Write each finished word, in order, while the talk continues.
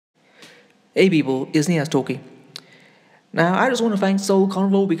Hey people, it's Nias talking. Now, I just want to thank Soul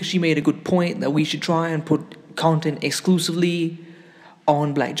Convo because she made a good point that we should try and put content exclusively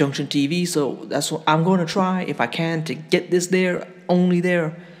on Black Junction TV. So that's what I'm going to try, if I can, to get this there, only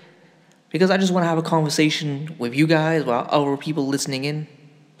there. Because I just want to have a conversation with you guys while other people listening in.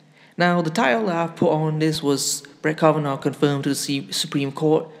 Now, the title I put on this was Brett Kavanaugh confirmed to the Supreme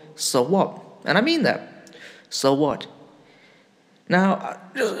Court. So what? And I mean that. So what? Now, I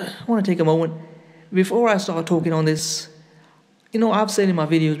just want to take a moment. Before I start talking on this, I've said in my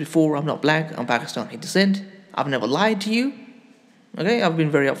videos before, I'm not black, I'm Pakistani descent. I've never lied to you. Okay, I've been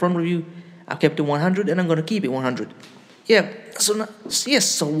very upfront with you. I've kept it 100 and I'm going to keep it 100. Yeah,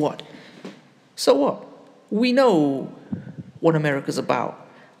 yes, so what? So what? We know what America's about.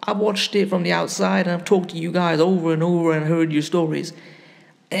 I've watched it from the outside and I've talked to you guys over and over and heard your stories.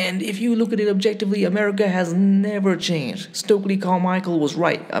 And if you look at it objectively, America has never changed. Stokely Carmichael was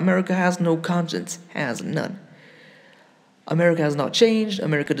right. America has no conscience, has none. America has not changed.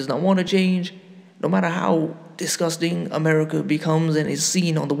 America does not want to change. No matter how disgusting America becomes and is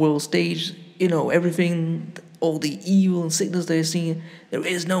seen on the world stage, everything, all the evil and sickness they're seeing, there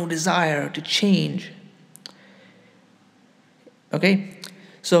is no desire to change. Okay?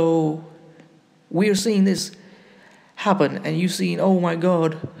 So, we're seeing this happen, and you've seen, oh my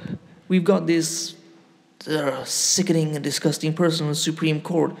God, we've got this sickening and disgusting person in the Supreme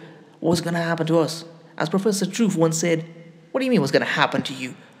Court. What's going to happen to us? As Professor Truth once said, what do you mean what's going to happen to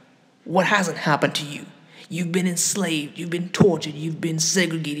you? What hasn't happened to you? You've been enslaved, you've been tortured, you've been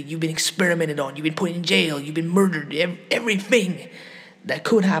segregated, you've been experimented on, you've been put in jail, you've been murdered. Everything that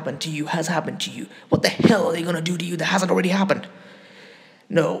could happen to you has happened to you. What the hell are they going to do to you that hasn't already happened?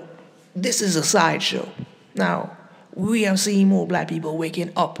 No, this is a sideshow. Now, we are seeing more black people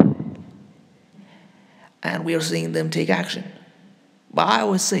waking up, and we are seeing them take action. But I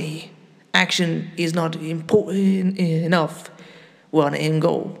always say, action is not important enough for an end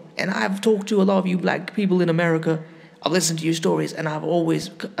goal. And I've talked to a lot of you black people in America. I've listened to your stories, and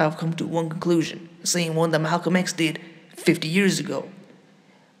I've come to one conclusion, the same one that Malcolm X did 50 years ago.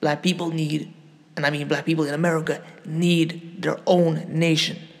 Black people need, and I mean black people in America, need their own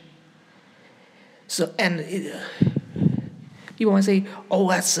nation. So, people might say, oh,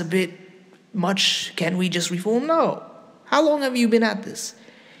 that's a bit much. Can we just reform? No. How long have you been at this?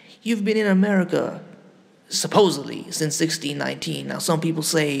 You've been in America, supposedly, since 1619. Now, some people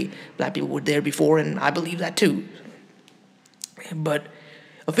say black people were there before, and I believe that too. But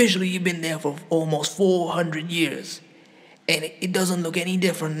officially, you've been there for almost 400 years. And it doesn't look any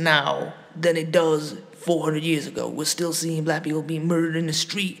different now than it does 400 years ago. We're still seeing black people being murdered in the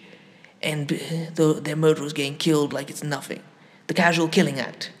street, and their murderers getting killed like it's nothing. The Casual Killing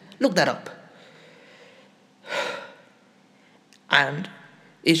Act. Look that up. And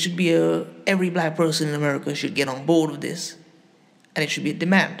it should be every black person in America should get on board with this. And it should be a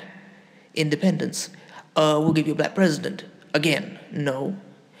demand. Independence. We'll give you a black president. Again, no.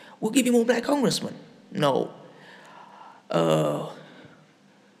 We'll give you more black congressmen. No.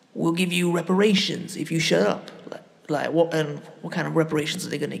 We'll give you reparations if you shut up. Like what kind of reparations are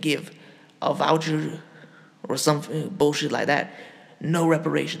they going to give? A voucher or some bullshit like that? No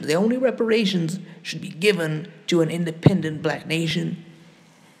reparations. The only reparations should be given to an independent black nation,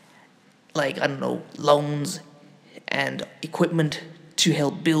 like, I don't know, loans and equipment to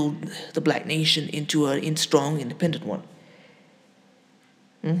help build the black nation into a strong, independent one.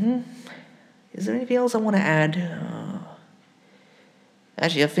 Is there anything else I want to add?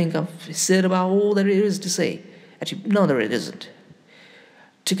 Actually, I think I've said about all there is to say. Actually, no, there isn't.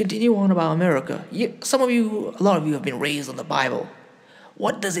 To continue on about America, a lot of you have been raised on the Bible.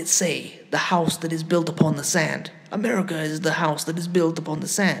 What does it say? The house that is built upon the sand. America is the house that is built upon the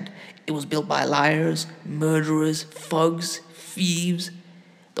sand. It was built by liars, murderers, thugs, thieves,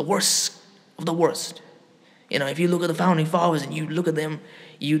 the worst of the worst. If you look at the Founding Fathers and you look at them,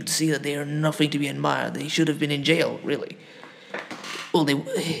 you'd see that they are nothing to be admired. They should have been in jail, really. Well,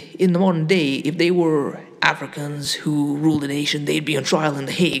 in the modern day, if they were Africans who ruled the nation, they'd be on trial in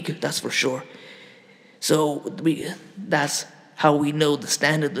The Hague, that's for sure. So that's how we know the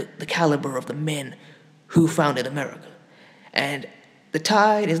standard, the caliber of the men who founded America. And the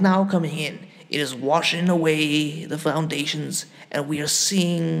tide is now coming in. It is washing away the foundations, and we are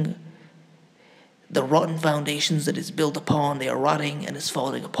seeing the rotten foundations that it's built upon. They are rotting, and it's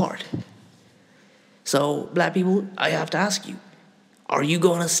falling apart. So, black people, I have to ask you, are you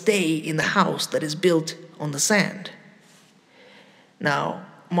going to stay in the house that is built on the sand? Now,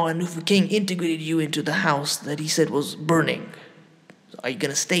 Martin Luther King integrated you into the house that he said was burning. Are you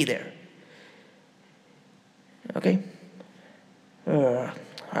going to stay there? Okay?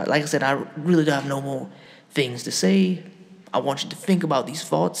 Like I said, I really don't have no more things to say. I want you to think about these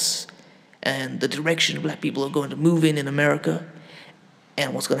thoughts and the direction black people are going to move in America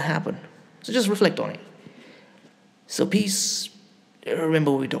and what's going to happen. So just reflect on it. So peace.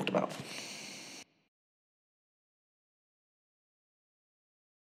 Remember what we talked about.